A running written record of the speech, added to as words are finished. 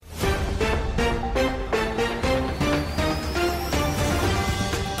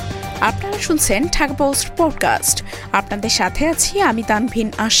শুনছেন Dhaka post podcast. আপনাদের সাথে আছি আমি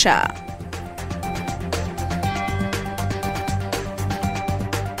তানভিন আশা।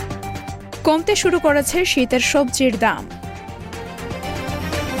 কমতে শুরু করেছে শীতের সবজির দাম।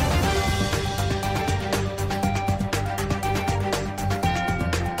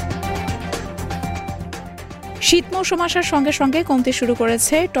 শীত মৌসুম আসার সঙ্গে সঙ্গে কমতে শুরু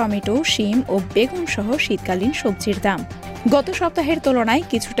করেছে টমেটো, শিম ও বেগুন সহ শীতকালীন সবজির দাম। গত সপ্তাহের তুলনায়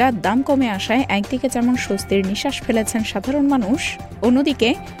কিছুটা দাম কমে আসায় একদিকে যেমন স্বস্তির নিঃশ্বাস ফেলেছেন সাধারণ মানুষ,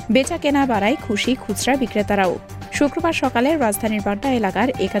 অন্যদিকে বেচা কেনা বাড়ায় খুশি খুচরা বিক্রেতারাও। শুক্রবার সকালে রাজধানীর বাড্ডা এলাকার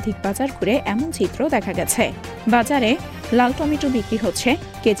একাধিক বাজার ঘুরে এমন চিত্র দেখা গেছে। বাজারে লাল টমেটো বিক্রি হচ্ছে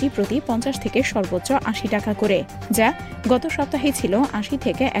কেজি প্রতি 50 থেকে সর্বোচ্চ 80 টাকা করে, যা গত সপ্তাহে ছিল 80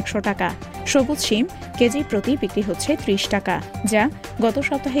 থেকে 100 টাকা। সবুজ শিম কেজি প্রতি বিক্রি হচ্ছে 30 টাকা, যা গত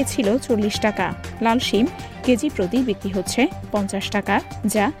সপ্তাহে ছিল 40 টাকা। লাল শিম কেজি প্রতি বিক্রি হচ্ছে 50 টাকা,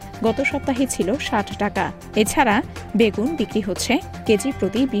 যা গত সপ্তাহে ছিল 60 টাকা। এছাড়া বেগুন বিক্রি হচ্ছে কেজি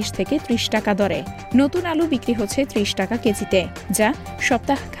প্রতি 20 থেকে 30 টাকা দরে। নতুন আলু বিক্রি হচ্ছে 30 টাকা কেজিতে, যা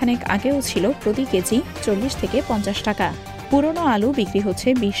সপ্তাহখানেক আগেও ছিল প্রতি কেজি 40 থেকে 50 টাকা। পুরনো আলু বিক্রি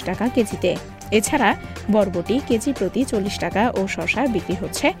হচ্ছে 20 টাকা কেজিতে। এছাড়া বরবটি কেজি প্রতি 40 টাকা ও শসা বিক্রি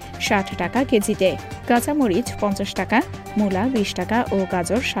হচ্ছে 60 টাকা কেজিতে। কাঁচামরিচ 50 টাকা, মূলা 20 টাকা ও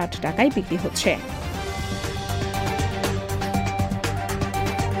গাজর 60 টাকায় বিক্রি হচ্ছে।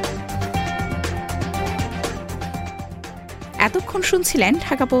 এতক্ষণ শুনছিলেন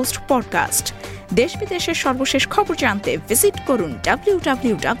ঢাকা পোস্ট পডকাস্ট। দেশ বিদেশের সর্বশেষ খবর জানতে ভিজিট করুন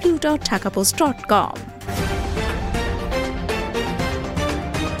www.dhakapost.com।